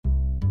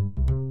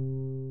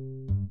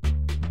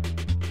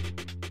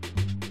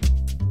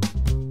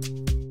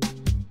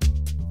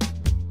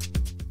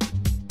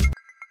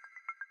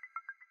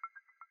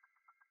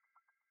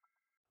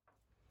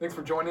Thanks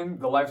for joining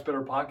the Life's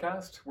Better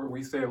podcast, where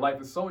we say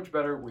life is so much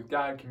better with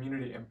God,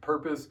 community, and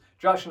purpose.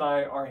 Josh and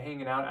I are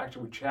hanging out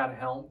actually with Chad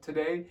Helm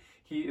today.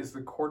 He is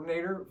the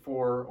coordinator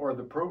or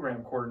the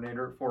program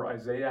coordinator for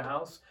Isaiah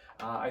House.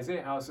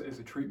 Isaiah House is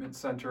a treatment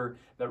center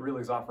that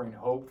really is offering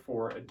hope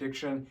for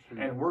addiction.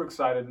 And we're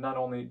excited not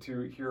only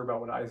to hear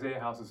about what Isaiah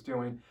House is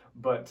doing,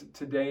 but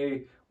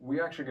today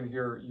we're actually going to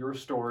hear your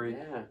story.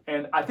 Yeah.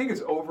 And I think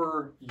it's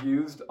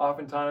overused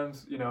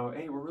oftentimes,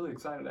 hey, we're really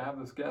excited to have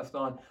this guest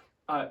on.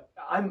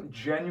 I'm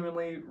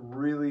genuinely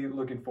really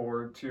looking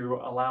forward to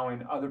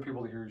allowing other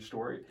people to hear your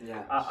story.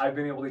 Yes. I've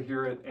been able to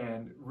hear it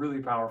and really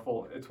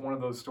powerful. It's one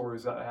of those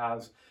stories that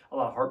has a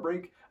lot of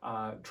heartbreak,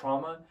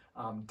 trauma,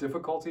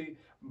 difficulty,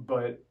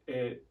 but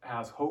it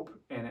has hope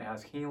and it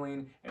has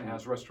healing and it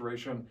has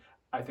restoration.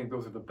 I think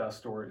those are the best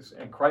stories,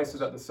 and Christ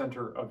is at the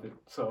center of it.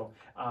 So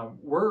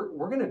we're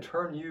going to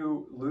turn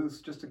you loose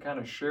just to kind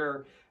of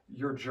share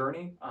your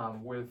journey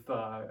with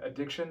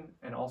addiction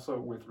and also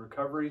with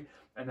recovery.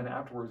 And then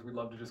afterwards, we'd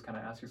love to just kind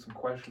of ask you some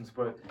questions.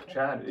 But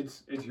Chad,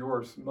 it's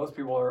yours. Most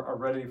people are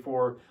ready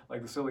for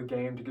like the silly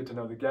game to get to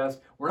know the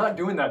guest. We're not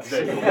doing that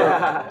today.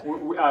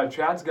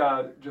 Chad's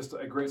got just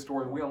a great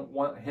story. We don't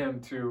want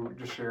him to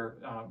just share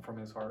from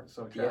his heart.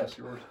 So Chad, it's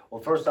yours. Well,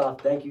 first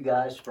off, thank you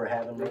guys for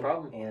having me. No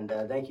problem. And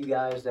thank you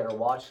guys that are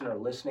watching or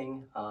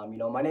listening.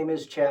 My name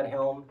is Chad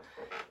Helm,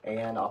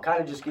 and I'll kind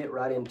of just get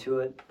right into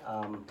it.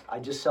 I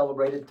just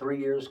celebrated 3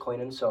 years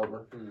clean and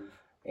sober.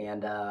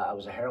 And I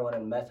was a heroin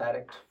and meth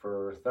addict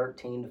for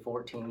 13 to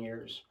 14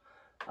 years.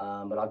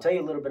 But I'll tell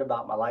you a little bit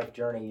about my life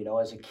journey.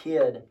 As a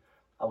kid,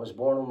 I was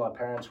born when my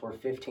parents were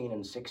 15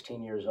 and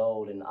 16 years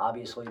old, and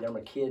obviously they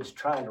were kids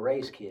trying to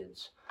raise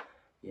kids,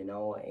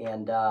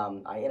 and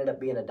I ended up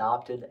being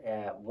adopted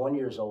at 1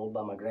 year old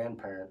by my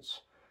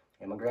grandparents.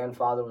 And my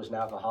grandfather was an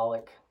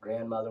alcoholic,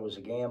 grandmother was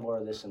a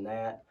gambler, this and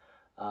that.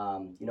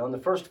 And the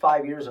first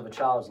 5 years of a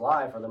child's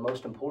life are the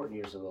most important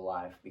years of their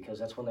life, because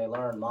that's when they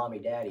learn mommy,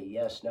 daddy,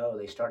 yes, no.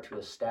 They start to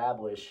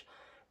establish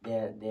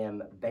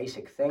them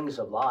basic things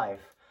of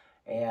life.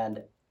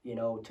 And,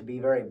 to be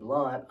very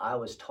blunt, I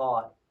was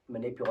taught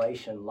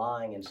manipulation,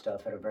 lying and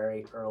stuff at a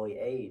very early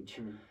age.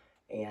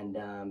 And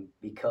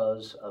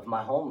because of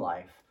my home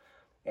life.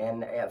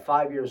 And at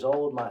 5 years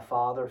old, my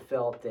father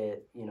felt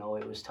that,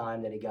 it was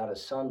time that he got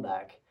his son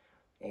back.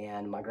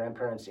 And my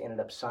grandparents ended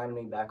up signing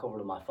me back over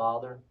to my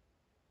father.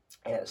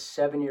 At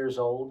 7 years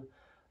old,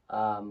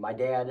 my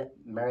dad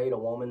married a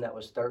woman that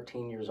was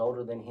 13 years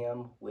older than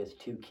him with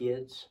 2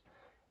 kids.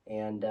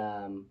 And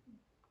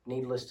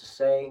needless to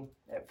say,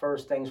 at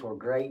first things were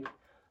great,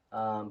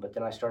 but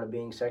then I started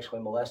being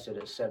sexually molested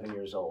at 7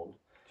 years old.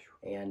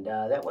 And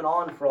that went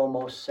on for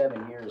almost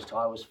 7 years till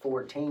I was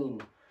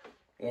 14.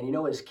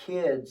 And as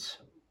kids,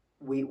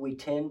 we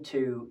tend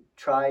to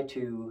try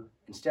to,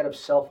 instead of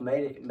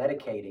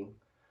self-medicating,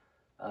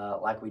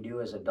 like we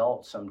do as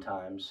adults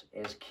sometimes,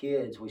 as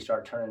kids we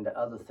start turning to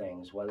other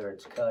things, whether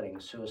it's cutting,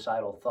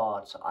 suicidal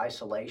thoughts,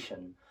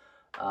 isolation,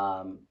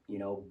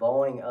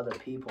 bullying other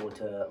people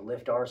to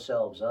lift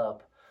ourselves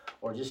up,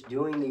 or just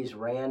doing these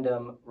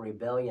random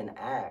rebellion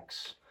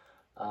acts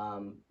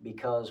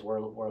because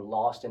we're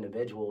lost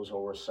individuals,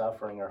 or we're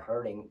suffering or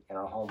hurting in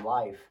our home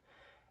life,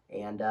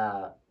 and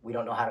we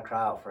don't know how to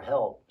cry out for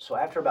help. So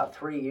after about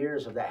 3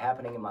 years of that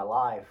happening in my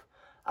life,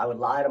 I would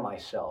lie to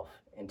myself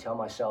and tell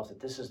myself that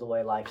this is the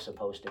way life's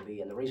supposed to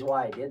be. And the reason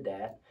why I did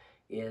that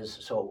is,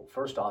 so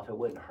first off, it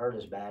wouldn't hurt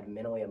as bad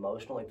mentally,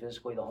 emotionally,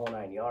 physically, the whole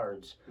 9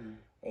 yards.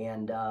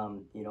 And,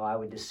 I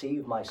would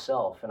deceive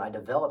myself, and I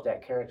developed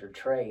that character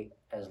trait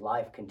as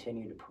life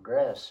continued to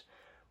progress,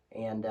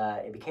 and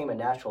it became a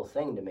natural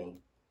thing to me.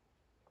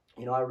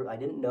 I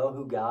didn't know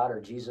who God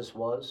or Jesus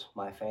was.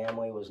 My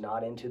family was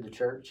not into the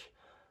church.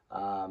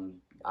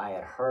 I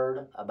had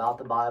heard about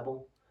the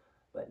Bible,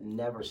 but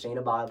never seen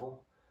a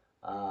Bible.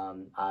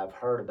 I've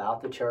heard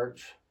about the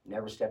church,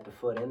 never stepped a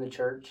foot in the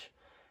church.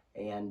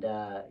 And,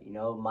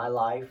 my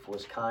life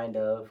was kind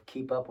of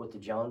keep up with the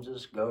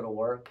Joneses, go to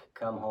work,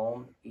 come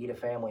home, eat a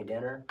family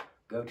dinner,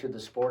 go to the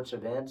sports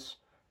events,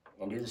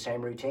 and do the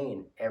same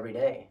routine every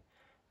day.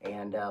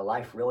 And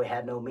life really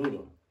had no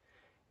meaning.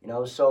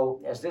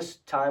 So as this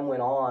time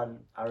went on,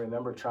 I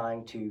remember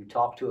trying to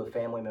talk to a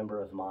family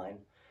member of mine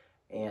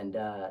and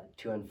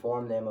to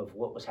inform them of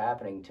what was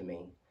happening to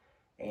me.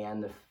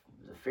 And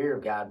the fear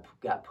of God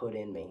got put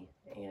in me.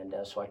 And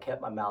so I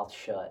kept my mouth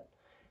shut.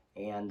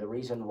 And the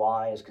reason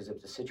why is because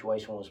if the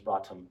situation was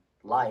brought to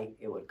light,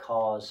 it would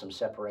cause some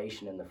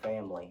separation in the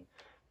family.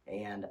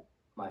 And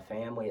my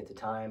family at the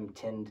time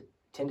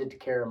tended to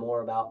care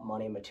more about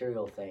money and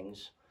material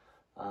things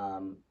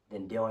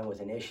than dealing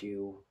with an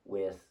issue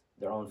with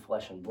their own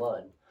flesh and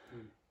blood.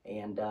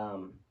 And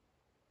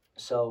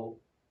so,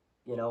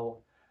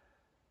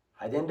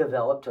 I then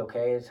developed,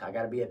 I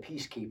got to be a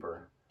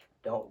peacekeeper.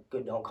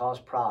 Don't cause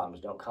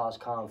problems. Don't cause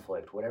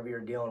conflict. Whatever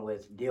you're dealing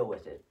with, deal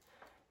with it.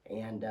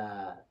 And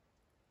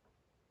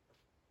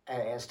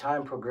as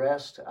time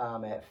progressed,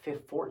 at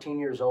 14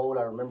 years old,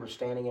 I remember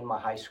standing in my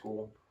high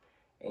school,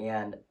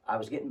 and I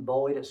was getting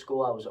bullied at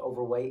school. I was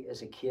overweight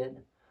as a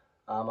kid.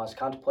 I was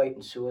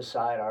contemplating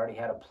suicide. I already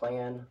had a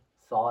plan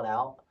thought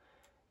out.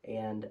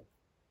 And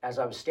as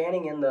I was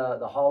standing in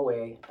the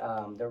hallway,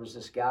 there was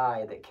this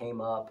guy that came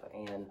up,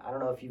 and I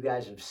don't know if you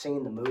guys have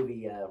seen the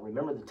movie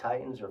Remember the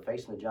Titans or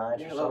Facing the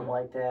Giants or something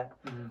like that,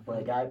 when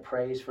the guy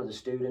prays for the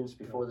students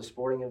before the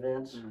sporting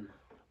events.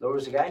 There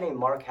was a guy named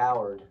Mark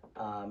Howard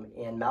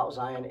in Mount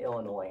Zion,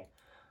 Illinois,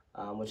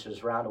 which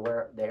is around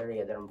the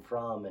area that I'm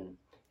from, and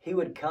he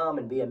would come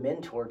and be a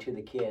mentor to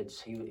the kids.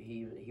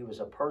 He was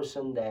a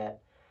person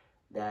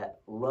that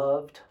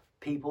loved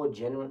people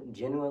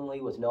genuinely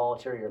with no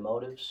ulterior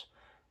motives.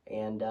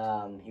 And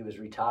he was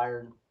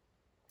retired.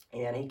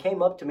 And he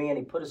came up to me and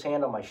he put his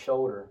hand on my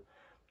shoulder.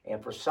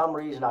 And for some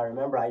reason, I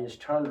remember I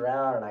just turned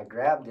around and I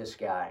grabbed this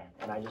guy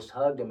and I just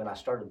hugged him and I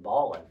started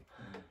bawling.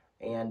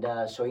 And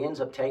so he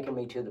ends up taking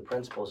me to the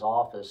principal's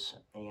office,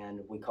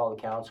 and we call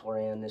the counselor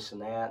in, this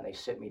and that, and they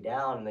sit me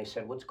down and they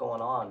said, "What's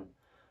going on,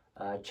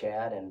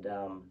 Chad?" And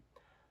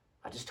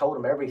I just told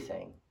him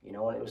everything, and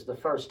it was the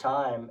first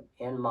time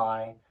in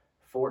my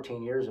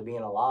 14 years of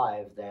being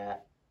alive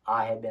that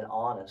I had been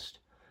honest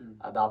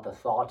about the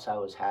thoughts I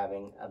was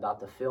having, about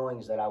the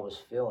feelings that I was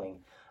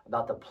feeling,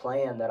 about the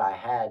plan that I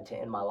had to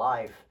end my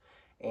life,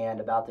 and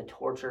about the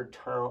torture,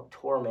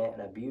 torment,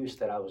 and abuse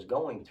that I was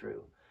going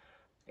through.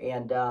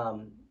 And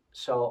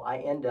so I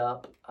end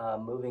up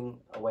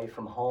moving away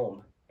from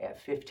home at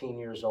 15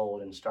 years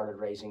old and started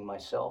raising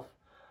myself.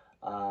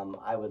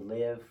 I would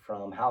live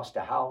from house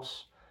to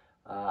house.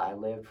 I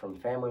lived from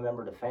family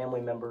member to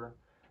family member,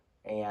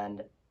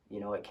 and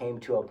it came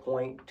to a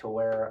point to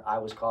where I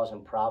was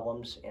causing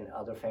problems in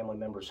other family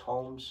members'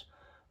 homes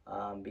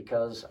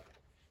because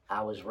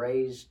I was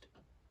raised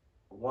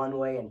one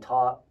way and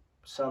taught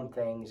some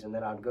things, and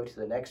then I'd go to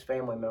the next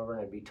family member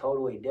and it'd be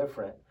totally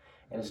different.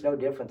 And it's no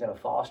different than a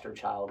foster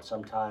child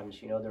sometimes.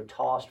 They're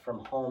tossed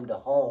from home to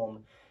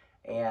home,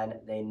 and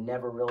they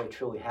never really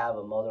truly have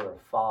a mother or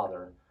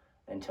father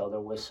until they're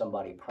with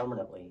somebody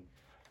permanently.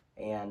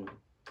 And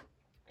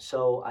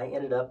so I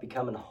ended up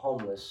becoming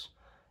homeless.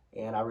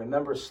 And I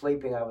remember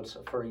sleeping,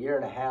 for a year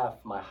and a half,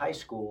 my high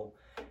school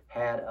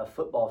had a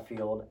football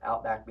field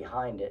out back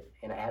behind it,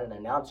 and it had an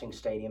announcing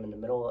stadium in the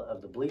middle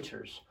of the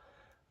bleachers.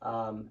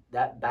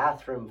 That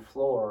bathroom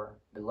floor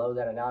below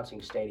that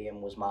announcing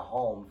stadium was my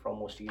home for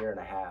almost a year and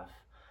a half.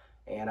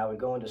 And I would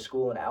go into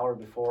school an hour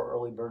before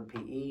early bird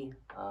PE,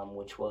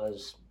 which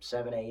was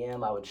 7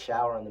 a.m. I would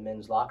shower in the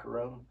men's locker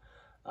room.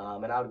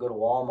 And I would go to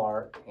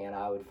Walmart and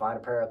I would find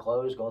a pair of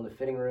clothes, go in the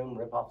fitting room,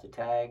 rip off the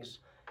tags,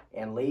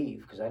 and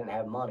leave because I didn't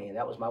have money. And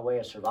that was my way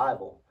of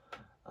survival.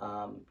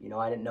 I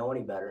didn't know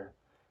any better.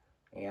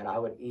 And I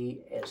would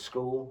eat at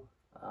school.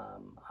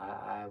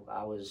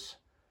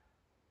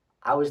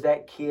 I was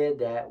that kid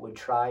that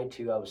would I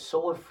was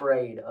so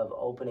afraid of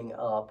opening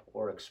up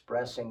or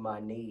expressing my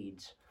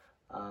needs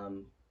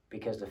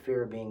because the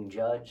fear of being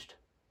judged,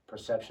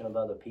 perception of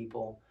other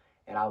people,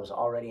 and I was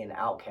already an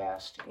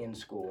outcast in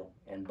school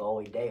and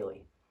bullied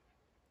daily.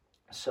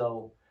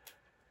 So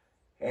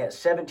at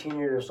 17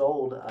 years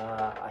old,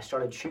 I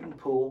started shooting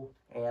pool,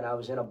 and I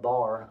was in a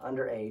bar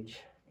underage,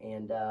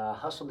 and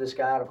hustled this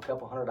guy out of a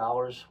couple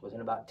 $100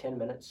 within about 10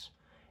 minutes.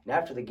 And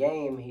after the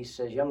game, he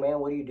says, "Young man,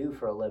 what do you do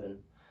for a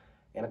living?"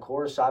 And of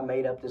course, I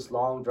made up this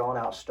long,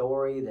 drawn-out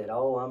story that,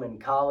 I'm in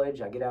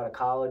college. I get out of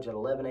college at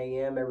 11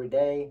 a.m. every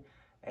day,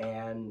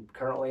 and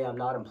currently I'm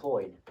not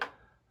employed.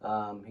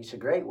 He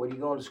said, "Great, what are you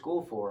going to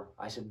school for?"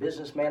 I said,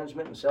 "Business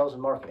management and sales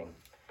and marketing."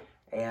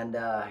 And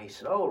he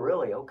said, "Oh,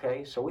 really?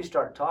 Okay." So we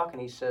start talking.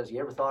 He says, "You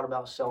ever thought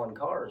about selling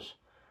cars?"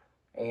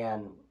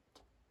 And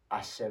I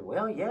said,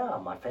 "Well, yeah,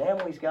 my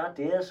family's got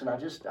this, and I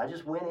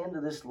just went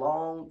into this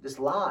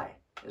lie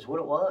is what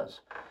it was."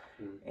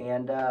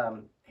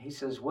 And he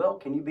says, "Well,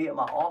 can you be at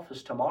my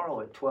office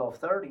tomorrow at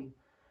 12:30?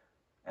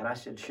 And I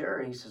said,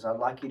 "Sure." He says, "I'd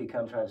like you to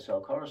come try to sell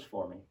cars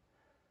for me."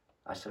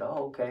 I said,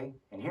 "Oh, okay."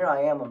 And here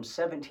I am. I'm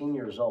 17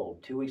 years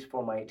old, 2 weeks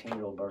before my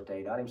 18-year-old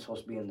birthday. Not even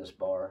supposed to be in this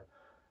bar.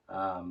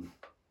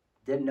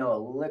 Didn't know a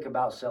lick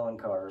about selling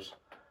cars.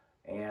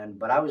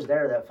 But I was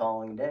there that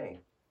following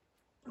day.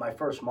 My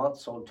first month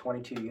sold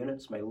 22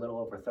 units, made a little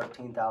over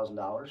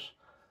 $13,000.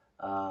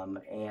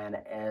 And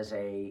as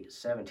a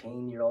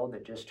 17-year-old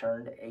that just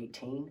turned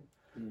 18,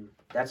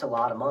 that's a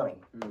lot of money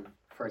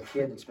for a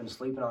kid that's been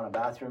sleeping on a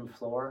bathroom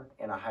floor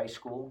in a high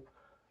school,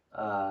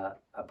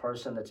 a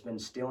person that's been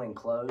stealing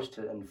clothes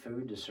and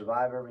food to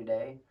survive every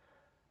day.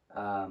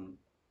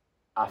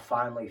 I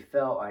finally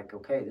felt like,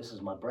 okay, this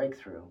is my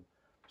breakthrough.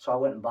 So I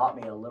went and bought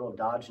me a little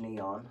Dodge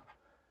Neon,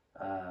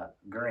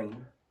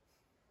 green,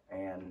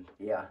 and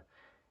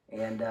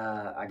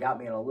I got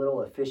me in a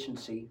little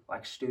efficiency,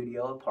 like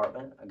studio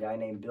apartment. A guy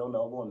named Bill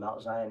Noble in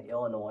Mount Zion,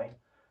 Illinois,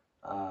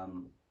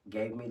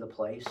 gave me the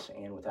place,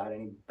 and without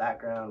any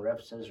background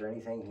references or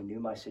anything, he knew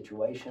my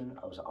situation.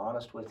 I was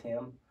honest with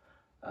him,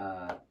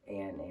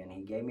 and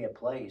he gave me a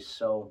place.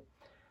 So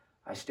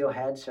I still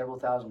had several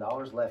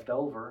 $1,000s left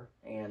over,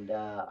 and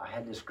I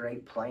had this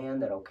great plan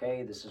that,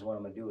 okay, this is what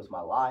I'm going to do with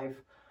my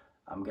life.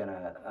 I'm going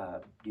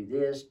to do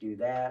this, do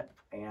that,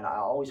 and I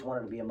always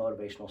wanted to be a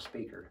motivational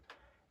speaker.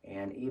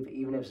 And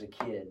even as a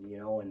kid,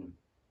 and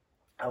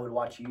I would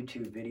watch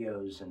YouTube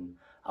videos, and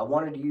I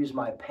wanted to use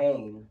my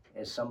pain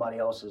as somebody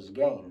else's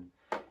gain.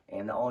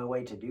 And the only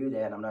way to do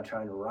that, and I'm not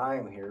trying to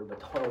rhyme here, but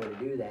the only way to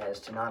do that is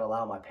to not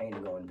allow my pain to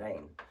go in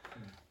vain.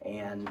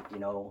 And, you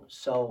know,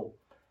 so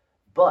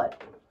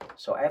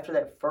after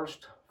that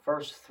first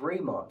 3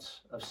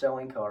 months of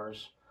selling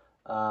cars,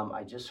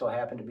 I just so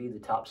happened to be the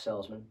top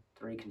salesman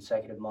 3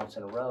 consecutive months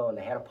in a row, and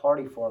they had a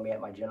party for me at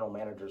my general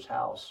manager's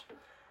house.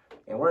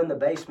 And we're in the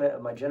basement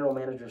of my general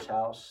manager's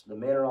house. The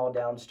men are all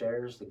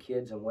downstairs, the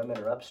kids and women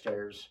are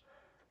upstairs.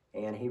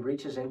 And he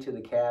reaches into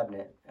the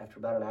cabinet after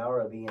about an hour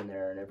of being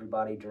there and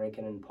everybody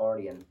drinking and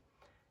partying.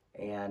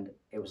 And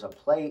it was a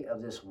plate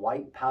of this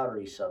white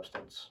powdery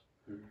substance.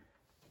 Mm-hmm.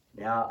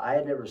 Now, I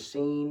had never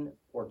seen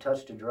or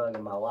touched a drug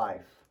in my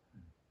life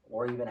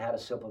or even had a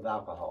sip of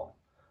alcohol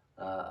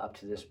up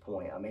to this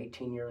point. I'm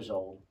 18 years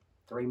old,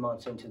 3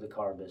 months into the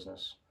car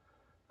business,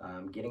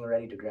 getting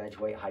ready to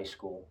graduate high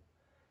school.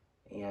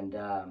 And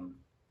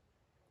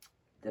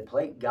the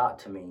plate got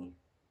to me,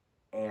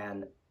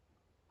 and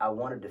I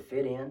wanted to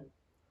fit in.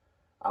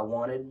 I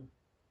wanted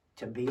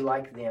to be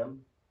like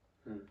them.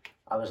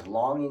 I was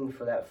longing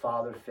for that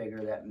father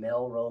figure, that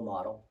male role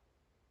model.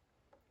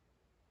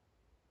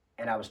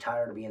 And I was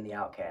tired of being the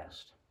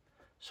outcast.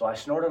 So I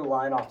snorted a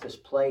line off this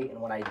plate,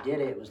 and when I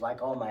did it, it was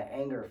like all my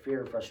anger,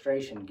 fear,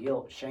 frustration,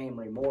 guilt, shame,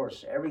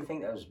 remorse,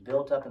 everything that was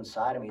built up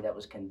inside of me that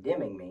was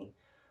condemning me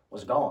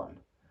was gone.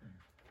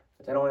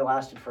 But that only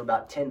lasted for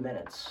about 10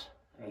 minutes,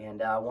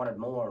 and I wanted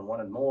more and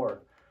wanted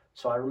more.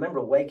 So I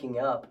remember waking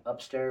up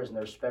upstairs in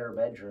their spare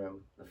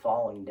bedroom the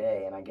following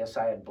day, and I guess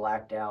I had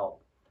blacked out.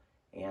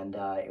 And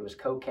it was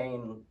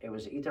cocaine. It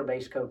was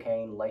ether-based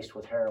cocaine laced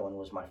with heroin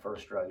was my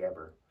first drug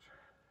ever.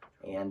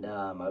 And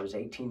I was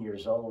 18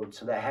 years old.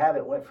 So that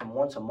habit went from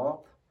once a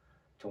month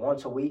to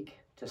once a week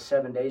to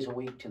 7 days a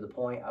week, to the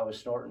point I was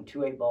snorting 2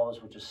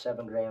 8-balls, which is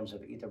 7 grams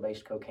of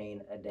ether-based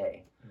cocaine a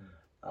day.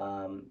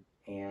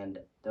 And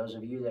those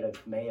of you that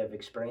may have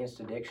experienced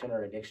addiction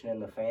or addiction in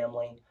the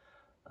family,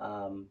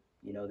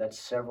 you know, that's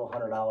several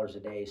 $100s a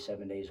day,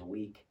 7 days a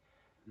week.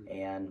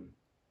 And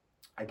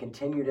I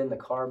continued in the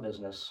car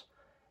business,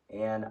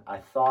 and I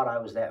thought I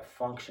was that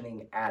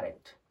functioning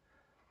addict.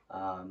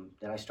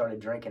 Then I started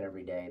drinking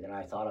every day. Then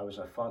I thought I was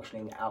a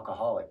functioning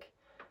alcoholic.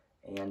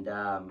 And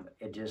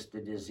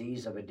the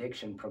disease of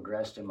addiction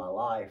progressed in my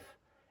life.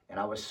 And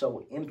I was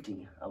so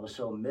empty. I was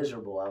so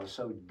miserable. I was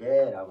so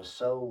dead. I was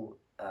so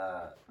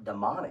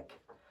demonic.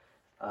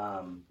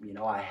 You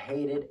know, I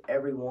hated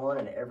everyone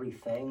and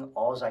everything.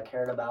 All I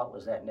cared about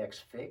was that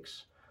next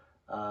fix,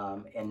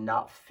 and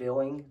not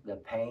feeling the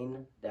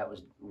pain that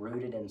was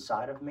rooted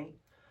inside of me.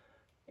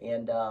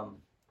 And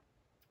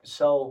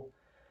so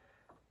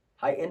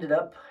I ended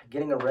up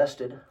getting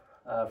arrested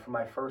for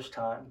my first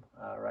time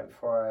right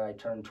before I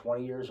turned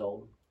 20 years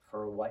old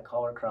for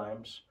white-collar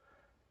crimes.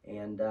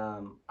 And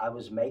I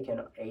was making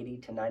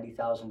 $80,000 to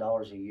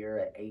 $90,000 a year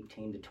at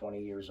 18 to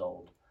 20 years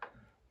old.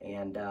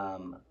 And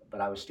but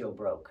I was still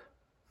broke.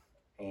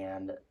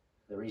 And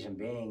the reason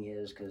being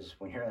is because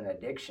when you're in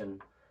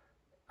addiction,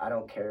 I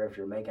don't care if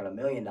you're making $1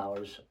 million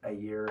a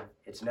year,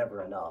 it's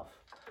never enough.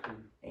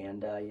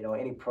 And you know,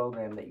 any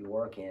program that you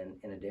work in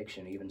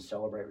addiction, even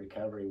Celebrate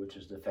Recovery, which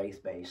is the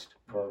faith-based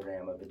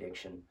program of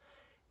addiction,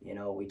 you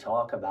know, we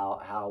talk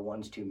about how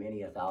one's too many,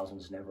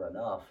 1,000's never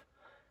enough.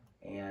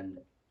 And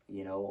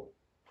you know,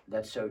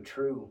 that's so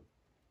true.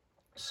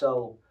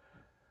 So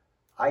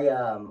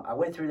I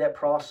went through that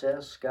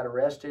process, got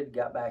arrested,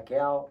 got back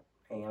out,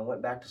 and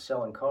went back to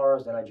selling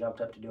cars. Then I jumped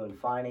up to doing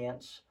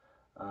finance.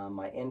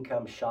 My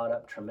income shot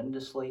up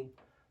tremendously,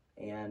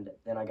 and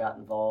then I got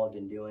involved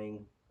in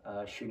doing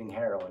shooting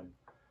heroin.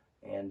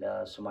 And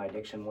so my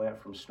addiction went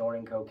from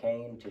snorting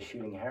cocaine to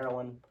shooting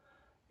heroin.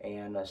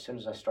 And as soon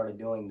as I started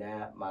doing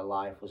that, my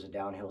life was a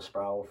downhill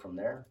spiral from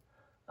there.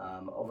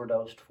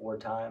 Overdosed 4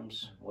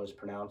 times, was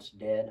pronounced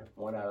dead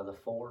 1 out of the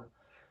 4.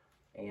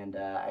 And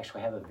I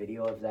actually have a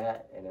video of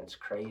that, and it's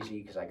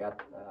crazy because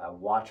I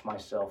watched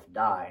myself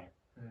die,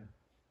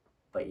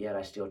 but yet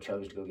I still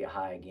chose to go get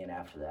high again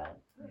after that.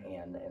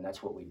 And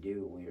that's what we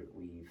do.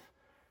 We've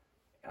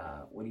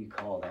what do you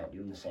call that?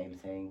 Doing the same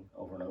thing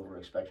over and over,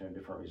 expecting a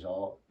different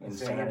result.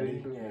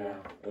 Insanity.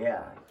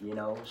 Yeah. You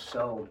know,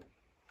 so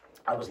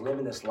I was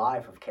living this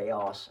life of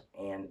chaos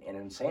and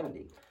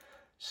insanity.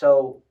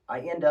 So I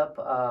end up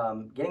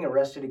getting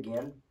arrested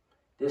again.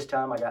 This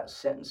time I got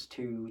sentenced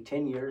to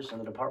 10 years in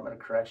the Department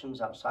of Corrections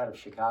outside of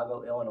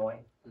Chicago, Illinois.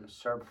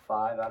 Served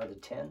 5 out of the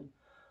 10.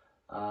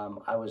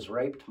 I was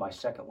raped my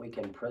second week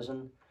in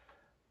prison.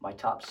 My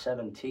top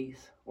 7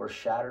 teeth were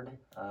shattered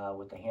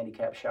with the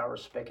handicap shower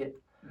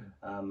spigot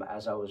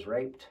as I was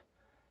raped.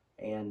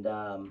 And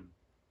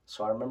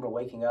so I remember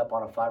waking up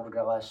on a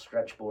fiberglass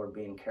stretch board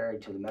being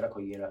carried to the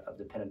medical unit of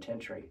the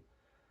penitentiary,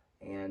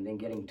 and then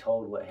getting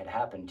told what had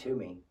happened to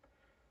me.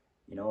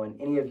 You know,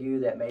 and any of you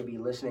that may be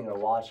listening or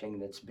watching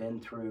that's been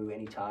through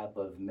any type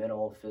of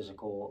mental,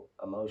 physical,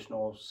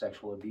 emotional,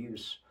 sexual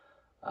abuse,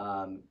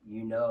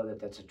 you know that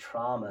that's a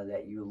trauma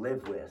that you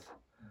live with.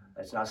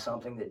 It's not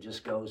something that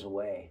just goes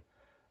away.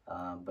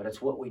 But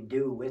it's what we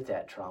do with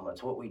that trauma.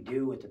 It's what we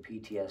do with the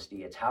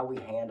PTSD. It's how we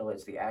handle it.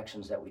 It's the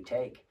actions that we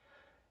take,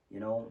 you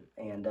know.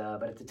 And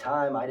but at the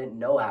time, I didn't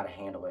know how to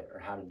handle it or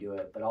how to do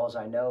it. But all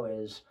I know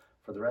is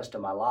for the rest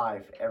of my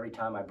life, every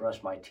time I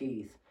brush my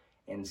teeth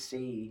and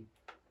see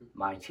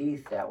my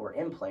teeth that were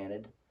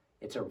implanted,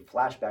 it's a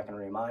flashback and a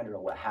reminder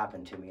of what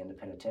happened to me in the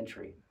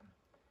penitentiary.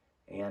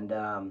 And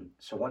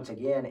so once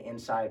again,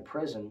 inside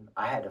prison,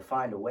 I had to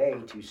find a way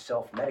to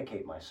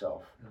self-medicate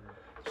myself.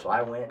 So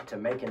I went to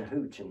making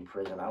hooch in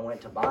prison. I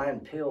went to buying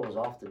pills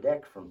off the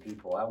deck from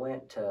people. I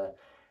went to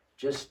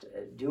just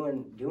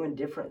doing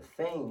different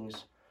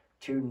things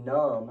to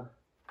numb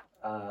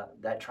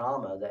that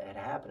trauma that had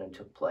happened and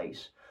took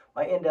place.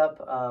 I end up,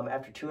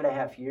 after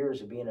 2.5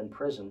 years of being in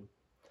prison,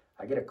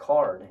 I get a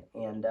card,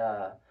 and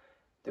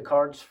the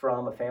card's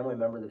from a family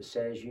member that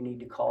says, you need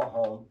to call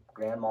home.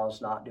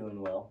 Grandma's not doing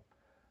well,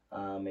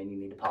 and you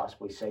need to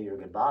possibly say your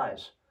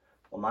goodbyes.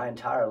 Well, my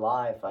entire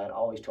life, I had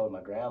always told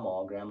my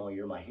grandma, Grandma,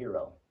 you're my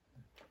hero.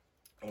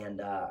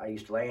 And I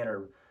used to lay in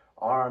her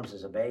arms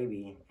as a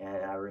baby,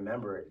 and I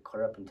remember it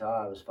clear up until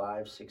I was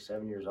 5, 6,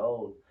 7 years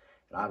old.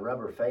 And I'd rub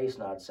her face,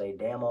 and I'd say,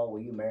 Grandma,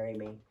 will you marry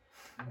me?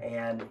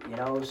 And, you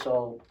know,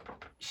 so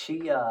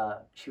she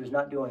was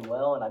not doing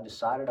well, and I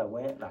decided. I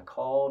went and I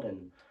called,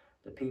 and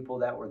the people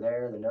that were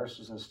there, the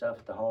nurses and stuff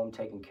at the home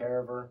taking care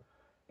of her,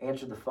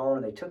 answered the phone,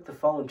 and they took the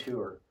phone to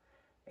her.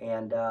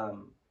 And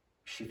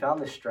she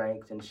found the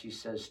strength, and she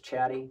says,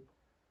 Chatty,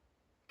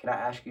 can I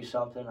ask you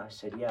something? I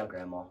said, yeah,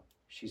 Grandma.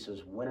 She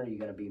says, when are you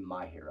going to be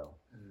my hero?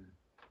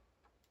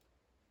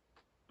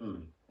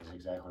 Is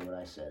exactly what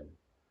I said.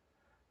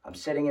 I'm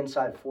sitting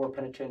inside 4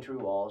 penitentiary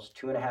walls,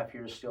 2.5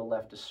 years still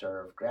left to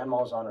serve.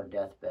 Grandma's on her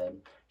deathbed.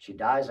 She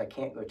dies, I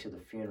can't go to the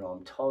funeral.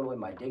 I'm totally,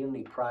 my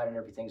dignity, pride, and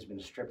everything's been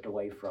stripped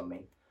away from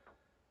me.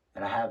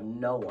 And I have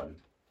no one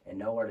and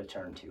nowhere to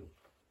turn to.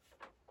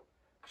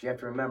 You have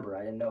to remember,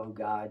 I didn't know who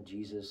God,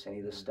 Jesus, any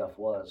of this stuff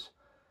was.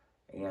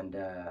 And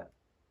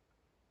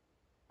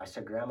I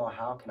said, Grandma,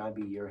 how can I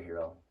be your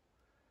hero?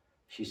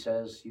 She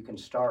says, you can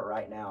start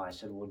right now. I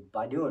said, well,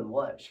 by doing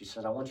what? She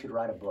says, I want you to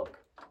write a book.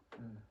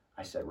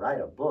 I said,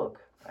 write a book?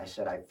 I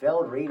said, I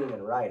failed reading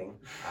and writing.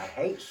 I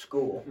hate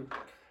school.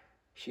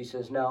 She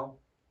says, no.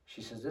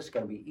 She says, this is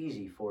going to be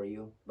easy for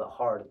you, but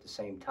hard at the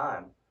same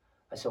time.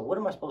 I said, what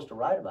am I supposed to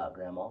write about,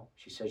 Grandma?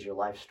 She says, your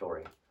life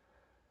story.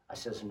 I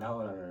says,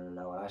 no. And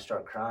I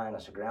start crying. I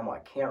said, Grandma, I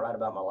can't write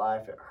about my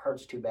life. It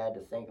hurts too bad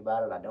to think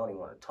about it. I don't even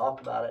want to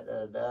talk about it.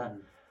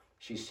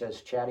 She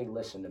says, Chatty,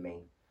 listen to me.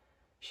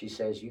 She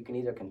says, you can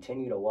either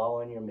continue to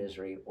wallow in your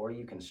misery, or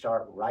you can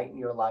start writing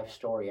your life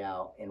story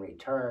out. In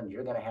return,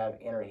 you're going to have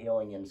inner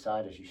healing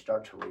inside as you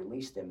start to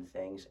release them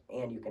things,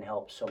 and you can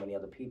help so many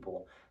other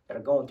people that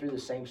are going through the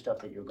same stuff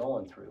that you're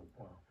going through.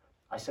 Wow.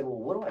 I said, well,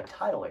 what do I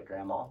title it,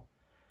 Grandma?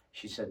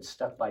 She said,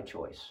 Stuck by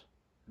Choice.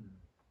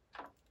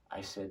 I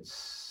said,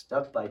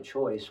 stuck by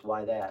choice,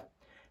 why that?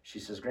 She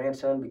says,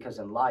 grandson, because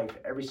in life,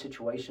 every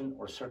situation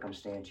or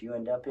circumstance you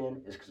end up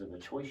in is because of a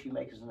choice you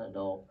make as an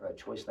adult or a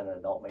choice that an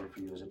adult made for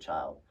you as a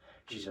child.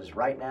 She says,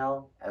 right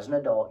now, as an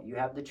adult, you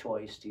have the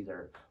choice to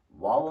either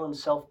wallow in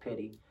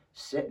self-pity,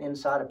 sitting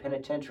inside a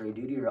penitentiary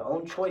due to your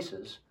own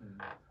choices,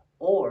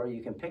 or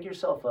you can pick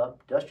yourself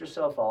up, dust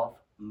yourself off,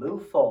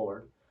 move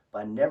forward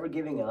by never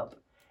giving up,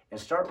 and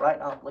start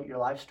writing out your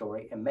life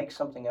story and make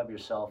something of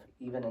yourself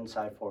even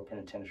inside 4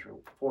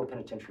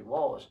 penitentiary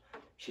walls.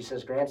 She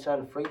says,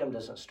 grandson, freedom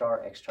doesn't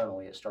start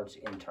externally, it starts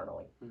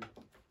internally.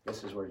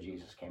 This is where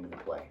Jesus came into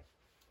play.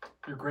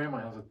 Your grandma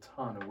has a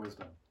ton of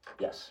wisdom.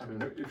 Yes. I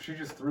mean, if she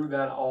just threw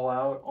that all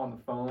out on the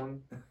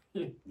phone,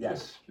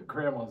 yes. Your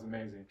grandma's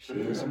amazing. She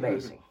is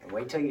amazing. And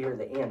wait till you hear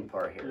the end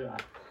part here. Yeah.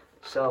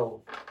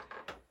 So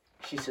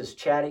she says,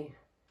 Chatty,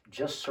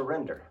 just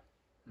surrender.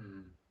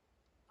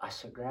 I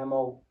said,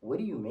 Grandma, what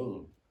do you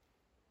mean?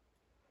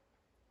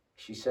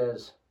 She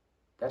says,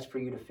 that's for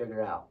you to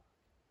figure out.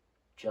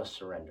 Just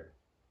surrender.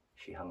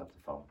 She hung up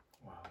the phone.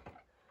 Wow.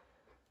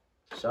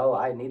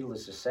 So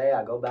needless to say,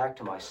 I go back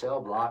to my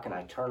cell block and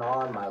I turn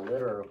on my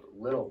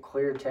little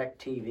ClearTech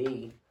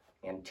TV,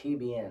 and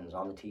TBN's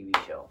on the TV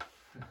show.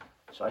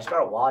 So I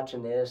start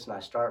watching this and I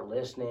start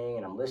listening,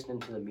 and I'm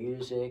listening to the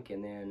music,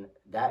 and then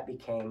that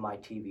became my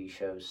TV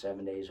show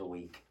 7 days a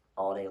week,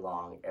 all day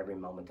long, every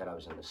moment that I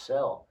was in the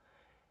cell.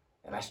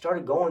 And I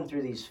started going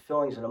through these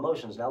feelings and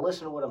emotions. Now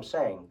listen to what I'm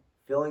saying,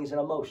 feelings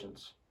and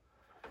emotions.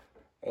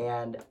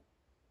 And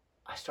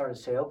I started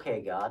to say,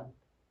 okay, God,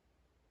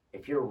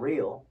 if you're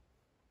real,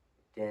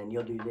 then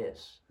you'll do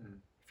this.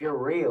 If you're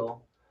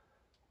real,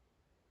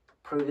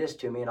 prove this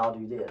to me and I'll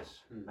do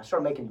this. I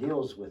started making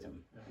deals with him.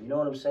 You know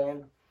what I'm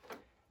saying?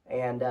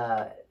 And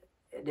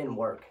it didn't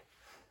work.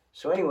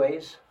 So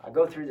anyways, I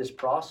go through this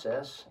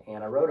process,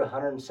 and I wrote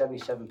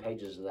 177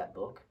 pages of that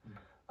book.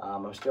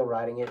 I'm still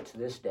writing it to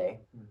this day,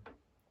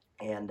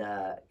 and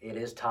it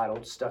is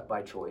titled Stuck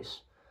by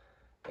Choice.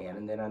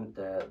 And then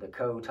the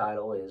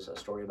co-title is A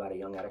Story About a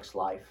Young Addict's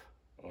Life.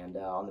 And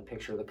on the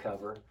picture of the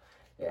cover,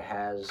 it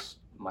has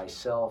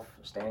myself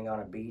standing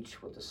on a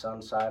beach with the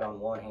sun side on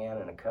one hand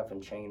and a cuff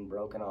and chain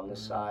broken on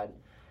this side.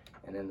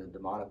 and then the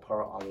demonic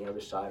part on the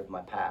other side of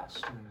my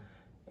past.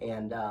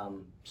 And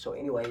so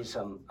anyways,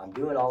 I'm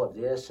doing all of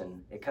this,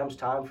 and it comes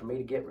time for me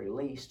to get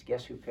released.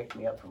 Guess who picked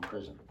me up from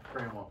prison?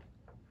 Grandma.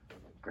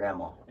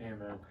 Grandma.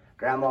 Amen.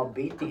 Grandma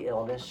beat the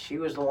illness. She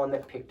was the one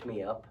that picked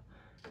me up.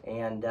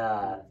 And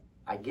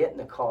I get in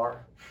the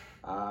car.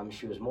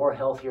 She was more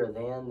healthier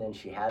then than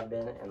she had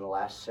been in the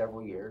last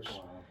several years.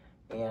 Wow.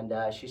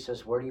 And she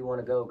says, "Where do you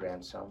want to go,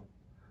 grandson?"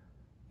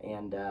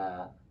 And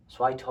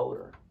so I told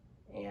her.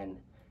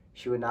 And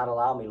she would not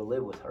allow me to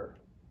live with her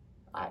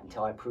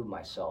until I proved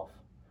myself.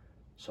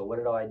 So what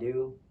did I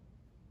do?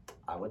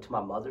 I went to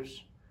my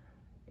mother's.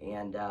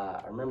 And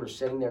I remember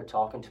sitting there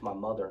talking to my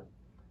mother.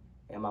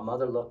 And my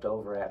mother looked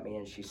over at me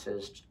and she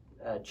says,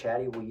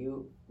 "Chatty, will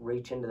you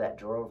reach into that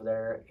drawer over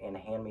there and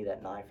hand me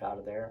that knife out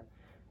of there?"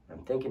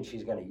 I'm thinking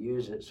she's going to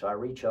use it, so I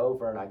reach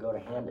over and I go to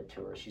hand it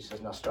to her. She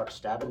says, "Now start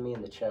stabbing me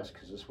in the chest,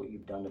 because this is what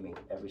you've done to me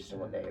every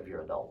single day of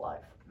your adult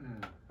life."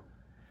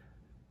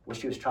 What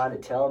she was trying to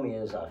tell me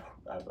is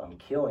I'm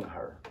killing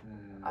her.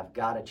 I've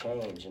got to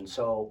change. And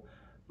so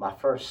my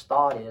first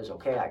thought is,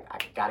 okay, I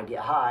got to get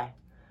high.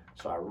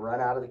 So I run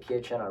out of the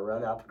kitchen, I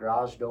run out the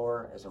garage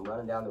door as I'm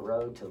running down the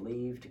road to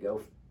leave to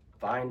go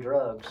find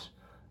drugs.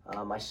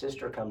 My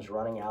sister comes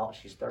running out.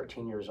 She's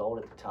 13 years old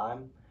at the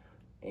time.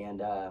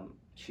 And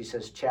she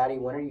says, "Chatty,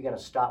 when are you going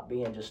to stop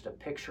being just a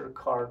picture,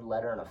 card,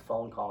 letter, and a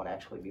phone call and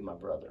actually be my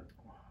brother?"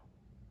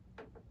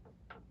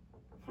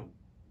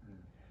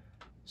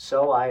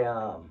 So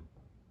I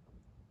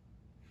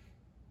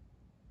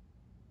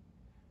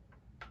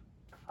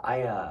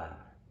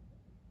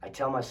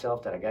tell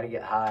myself that I got to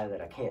get high,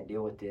 that I can't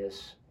deal with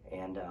this.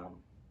 And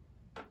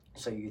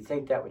so you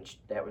think that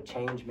would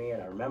change me.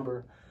 And I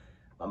remember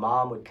my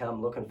mom would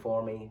come looking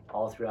for me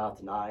all throughout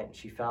the night. And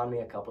she found me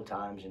a couple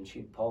times, and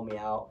she'd pull me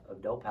out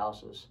of dope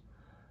houses.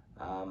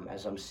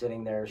 As I'm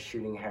sitting there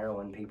shooting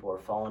heroin, people are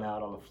falling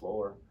out on the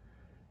floor.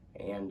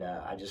 And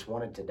I just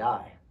wanted to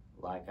die.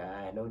 Like,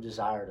 I had no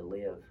desire to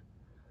live.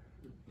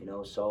 You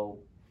know, so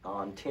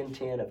on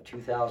 10/10 of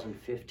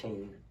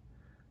 2015,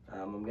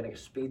 I'm going to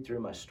speed through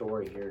my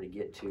story here to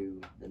get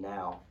to the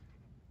now.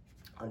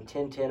 On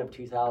 10/10 of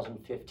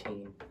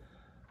 2015,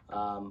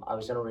 I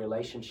was in a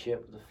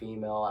relationship with a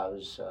female. I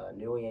was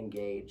newly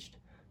engaged,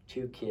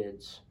 2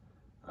 kids.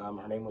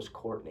 Her name was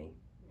Courtney,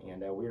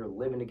 and we were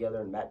living together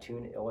in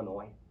Mattoon,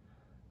 Illinois.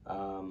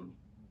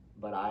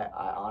 But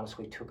I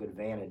honestly took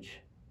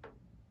advantage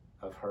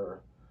of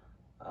her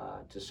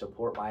to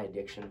support my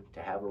addiction,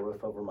 to have a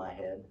roof over my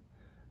head,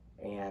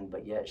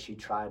 but yet she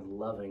tried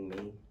loving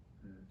me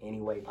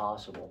any way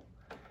possible.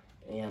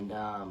 And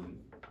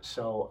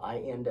so I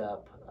end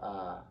up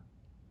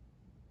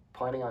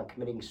planning on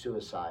committing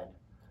suicide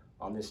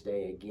on this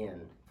day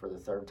again for the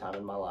 3rd time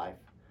in my life.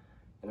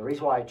 And the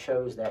reason why I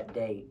chose that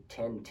date,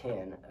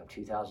 10/10 of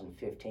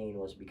 2015,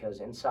 was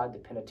because inside the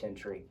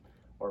penitentiary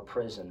or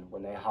prison,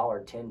 when they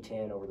holler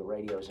 10/10 over the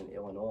radios in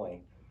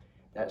Illinois,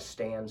 that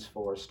stands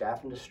for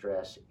staff in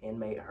distress,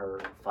 inmate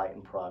hurt, fight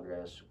in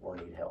progress, or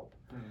need help.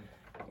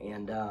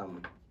 And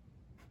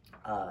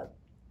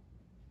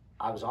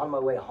I was on my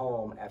way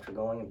home after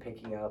going and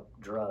picking up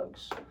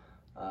drugs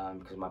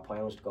because my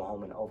plan was to go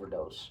home and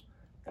overdose.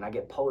 And I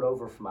get pulled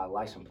over for my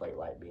license plate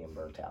light being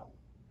burnt out.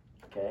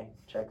 Okay,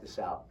 check this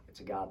out. It's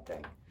a God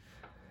thing.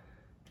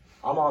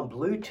 I'm on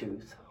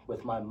Bluetooth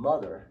with my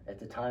mother at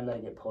the time that I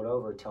get pulled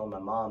over, telling my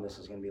mom this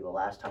is going to be the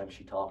last time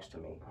she talks to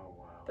me. Oh,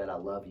 wow. That I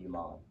love you,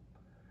 Mom.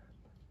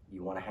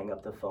 You want to hang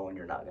up the phone,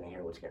 you're not going to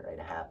hear what's getting ready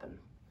to happen.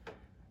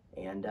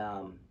 And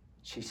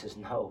she says,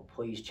 "No,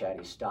 please,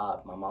 Chatty,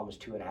 stop." My mom was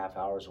 2.5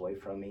 hours away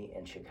from me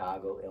in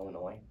Chicago,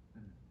 Illinois.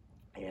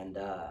 And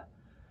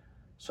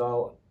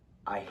so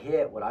I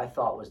hit what I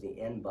thought was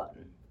the end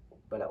button,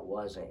 but it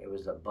wasn't. It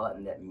was the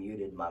button that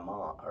muted my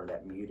mom, or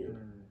that muted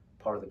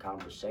part of the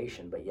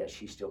conversation, but yet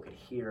she still could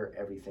hear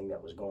everything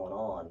that was going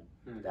on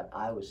that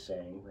I was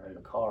saying in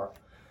the car.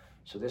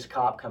 So this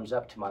cop comes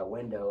up to my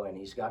window, and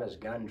he's got his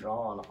gun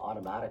drawn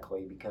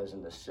automatically, because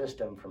in the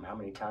system, from how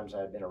many times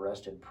I had been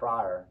arrested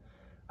prior,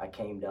 I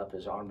came up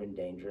as armed and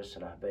dangerous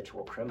and a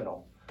habitual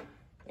criminal.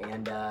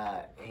 And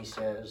he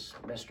says,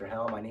 "Mr.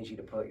 Helm, I need you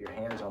to put your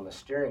hands on the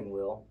steering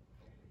wheel,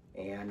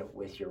 and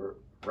with your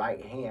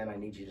right hand, I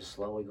need you to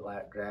slowly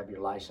grab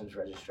your license,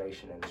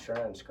 registration, and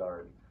insurance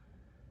card."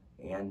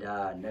 And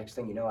next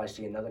thing you know, I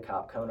see another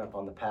cop coming up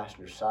on the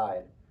passenger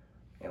side,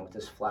 and with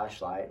this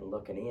flashlight and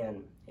looking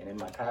in, and in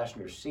my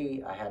passenger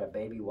seat, I had a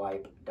baby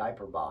wipe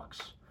diaper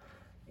box.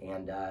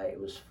 And it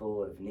was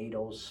full of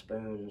needles,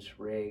 spoons,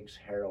 rigs,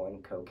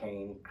 heroin,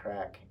 cocaine,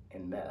 crack,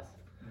 and meth.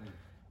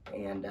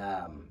 And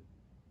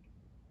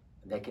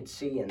they could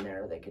see in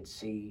there, they could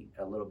see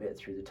a little bit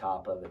through the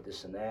top of it,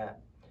 this and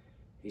that.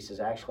 He says,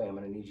 "Actually, I'm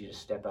going to need you to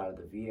step out of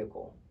the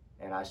vehicle."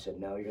 And I said,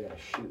 "No, you're going to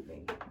shoot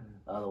me.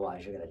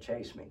 Otherwise, you're going to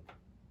chase me."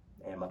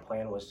 And my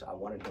plan was, I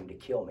wanted him to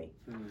kill me.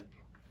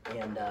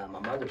 And my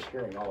mother's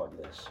hearing all of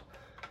this.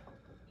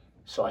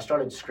 So I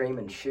started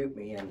screaming, "Shoot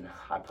me," and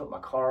I put my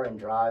car in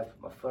drive,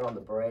 put my foot on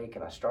the brake,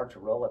 and I start to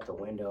roll up the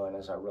window. And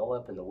as I roll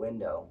up in the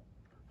window,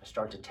 I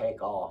start to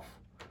take off.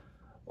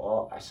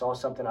 Well, I saw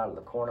something out of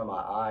the corner of my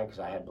eye because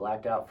I had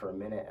blacked out for a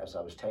minute as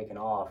I was taking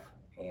off.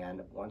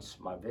 And once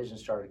my vision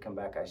started to come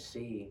back, I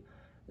see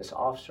this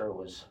officer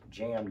was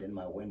jammed in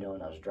my window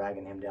and I was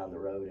dragging him down the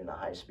road in a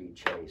high-speed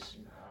chase.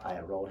 I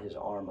had rolled his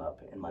arm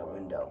up in my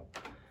window.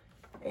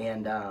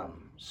 And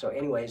so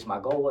anyways, my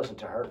goal wasn't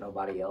to hurt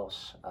nobody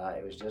else.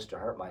 It was just to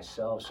hurt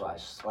myself. So I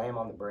slam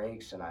on the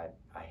brakes and I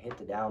hit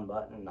the down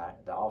button and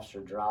the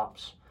officer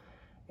drops.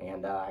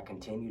 And I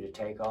continue to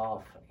take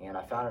off. And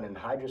I found an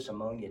anhydrous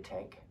ammonia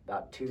tank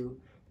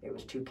it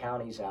was 2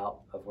 counties out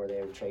of where they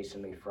were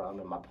chasing me from.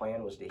 And my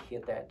plan was to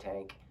hit that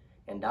tank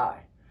and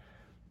die.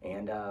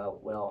 And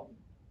about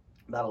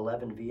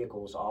 11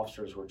 vehicles,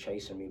 officers were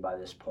chasing me by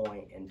this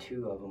point, and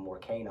 2 of them were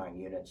canine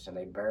units, and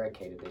they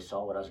barricaded. They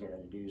saw what I was going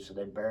to do, so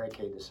they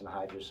barricaded this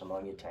anhydrous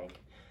ammonia tank.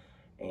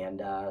 And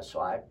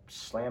so I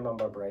slammed on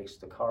my brakes,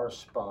 the car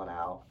spun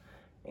out,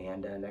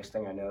 and next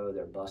thing I know,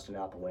 they're busting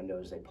out the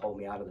windows. They pulled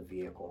me out of the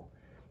vehicle,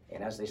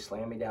 and as they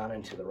slammed me down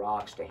into the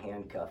rocks to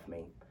handcuff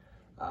me,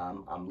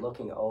 I'm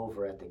looking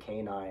over at the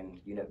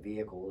canine unit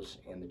vehicles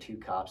and the 2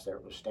 cops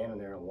that were standing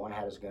there, and one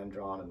had his gun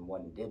drawn and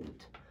one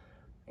didn't.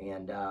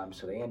 And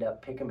so they end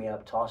up picking me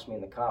up, toss me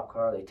in the cop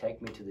car, they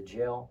take me to the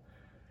jail,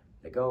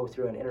 they go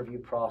through an interview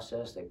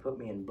process, they put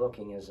me in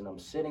booking. As I'm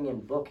sitting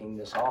in booking,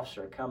 this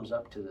officer comes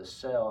up to the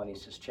cell and he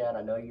says, "Chad,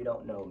 I know you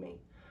don't know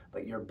me,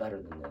 but you're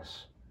better than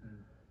this."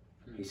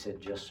 He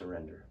said, "Just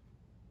surrender."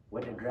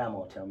 What did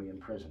Grandma tell me in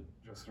prison?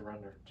 Just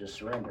surrender. Just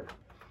surrender.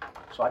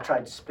 So I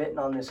tried spitting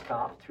on this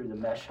cop through the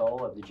mesh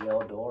hole of the jail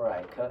door.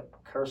 I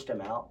cursed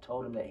him out,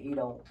 told him that he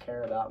don't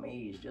care about me,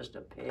 he's just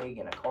a pig,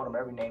 and I called him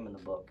every name in the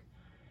book.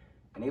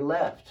 And he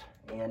left,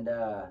 and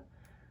about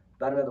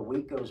another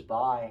week goes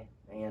by,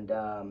 and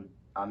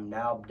I'm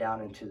now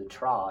down into the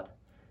trod,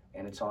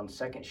 and it's on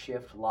second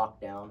shift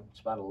lockdown. It's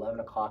about 11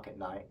 o'clock at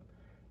night,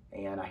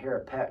 and I hear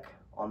a peck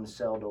on the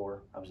cell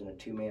door. I was in a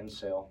 2-man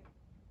cell,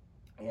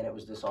 and it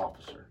was this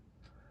officer.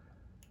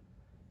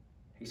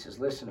 He says,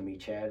 "Listen to me,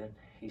 Chad."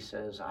 He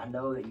says, "I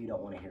know that you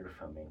don't want to hear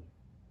from me."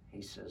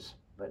 He says,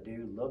 "But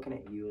dude, looking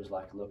at you is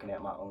like looking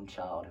at my own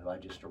child who I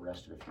just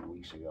arrested a few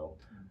weeks ago,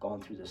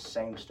 going through the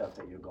same stuff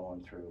that you're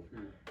going through.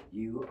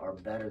 You are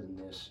better than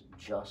this,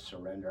 just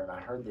surrender." And I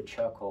heard the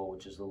chuck hole,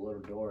 which is the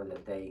little door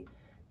that they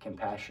can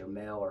pass your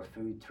mail or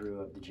food through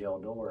of the jail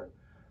door.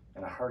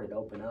 And I heard it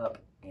open up,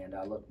 and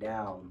I looked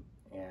down,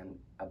 and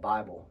a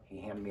Bible, he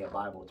handed me a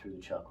Bible through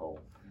the chuck hole.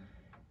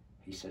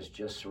 He says,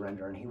 "Just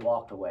surrender," and he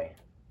walked away.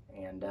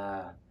 And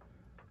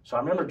so I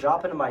remember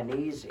dropping to my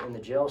knees in the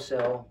jail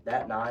cell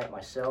that night. My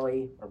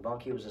cellie or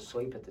bunkie was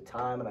asleep at the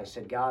time, and I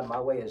said, "God,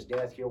 my way is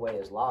death, your way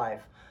is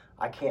life.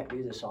 I can't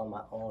do this on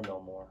my own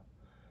no more.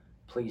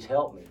 Please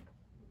help me."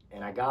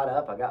 And I got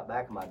up, I got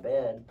back in my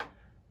bed,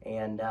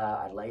 and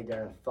I laid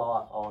there and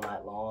thought all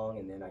night long,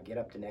 and then I get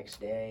up the next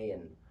day,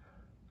 and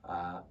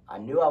I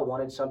knew I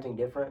wanted something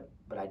different,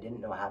 but I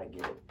didn't know how to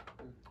get it.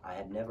 I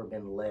had never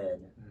been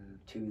led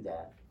to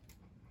that.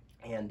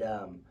 And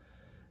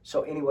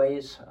so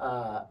anyways,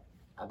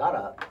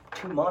 about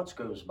 2 months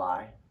goes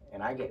by,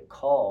 and I get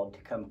called to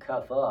come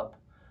cuff up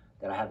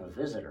that I have a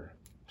visitor.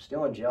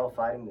 Still in jail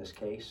fighting this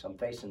case. I'm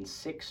facing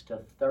 6 to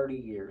 30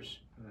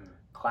 years,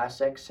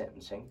 Class X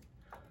sentencing.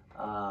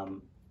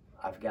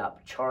 I've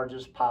got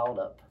charges piled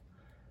up.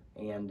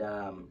 And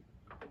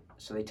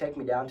so they take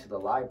me down to the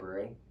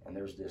library, and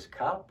there's this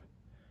cop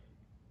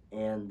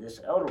and this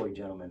elderly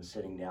gentleman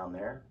sitting down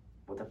there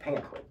with a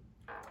pamphlet.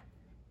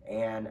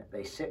 And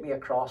they sit me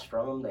across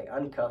from him, they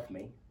uncuff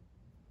me,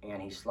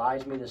 and he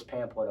slides me this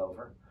pamphlet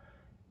over,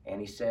 and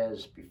he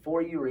says,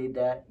 "Before you read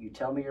that, you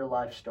tell me your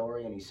life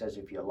story," and he says,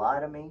 "If you lie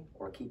to me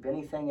or keep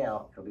anything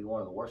out, it'll be one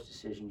of the worst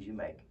decisions you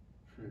make."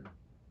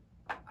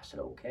 I said,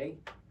 "Okay."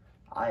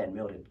 I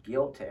admitted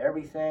guilt to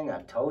everything.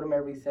 I told him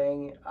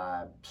everything.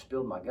 I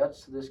spilled my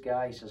guts to this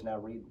guy. He says, "Now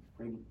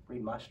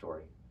read my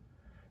story."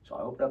 So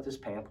I open up this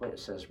pamphlet. It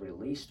says,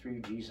 "Released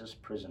through Jesus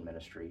Prison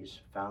Ministries,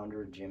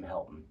 founder Jim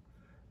Helton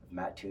of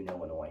Mattoon,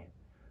 Illinois."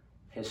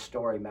 His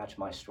story matched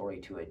my story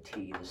to a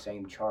T. The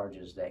same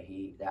charges that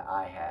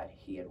I had,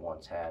 he had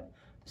once had.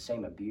 The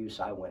same abuse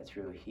I went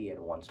through, he had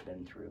once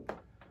been through.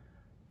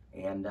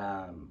 And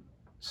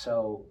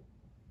so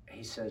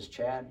he says,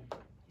 "Chad,"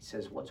 he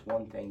says, "what's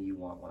one thing you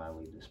want when I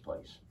leave this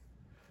place?"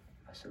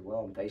 I said,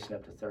 "Well, I'm facing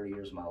up to 30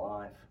 years of my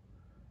life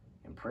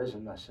in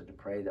prison." I said, "To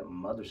pray that my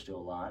mother's still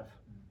alive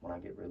when I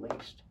get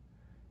released."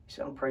 He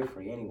said, "I'll pray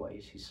for you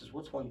anyways." He says,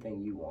 "What's one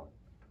thing you want?"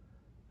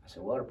 I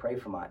said, "Well, to pray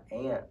for my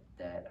aunt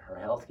that her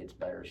health gets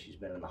better. She's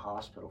been in the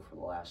hospital for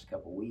the last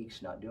couple of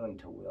weeks, not doing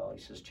too well." He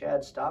says,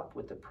 "Chad, stop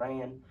with the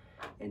praying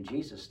and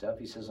Jesus stuff."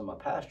 He says, "I'm a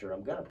pastor.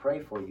 I'm going to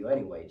pray for you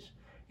anyways."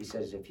 He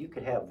says, "If you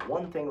could have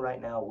one thing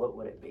right now, what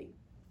would it be?"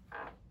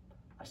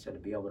 I said, "To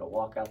be able to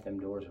walk out them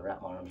doors and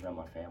wrap my arms around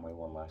my family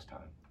one last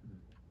time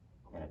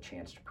and a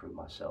chance to prove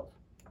myself."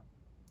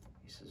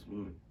 He says,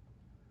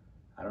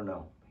 "I don't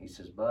know." He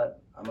says,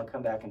 "But I'm going to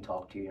come back and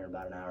talk to you here in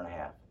about an hour and a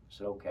half." I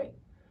said, "Okay."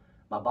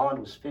 My bond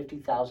was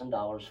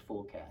 $50,000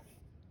 full cash.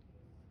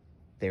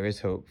 There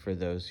is hope for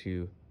those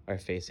who are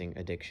facing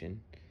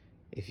addiction.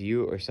 If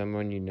you or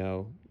someone you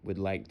know would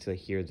like to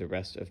hear the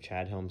rest of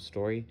Chad Helms'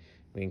 story,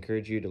 we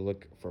encourage you to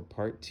look for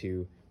part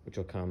 2, which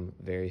will come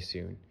very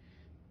soon.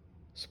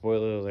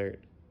 Spoiler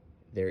alert,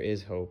 there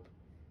is hope,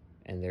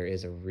 and there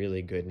is a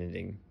really good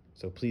ending,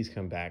 so please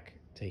come back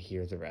to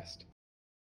hear the rest.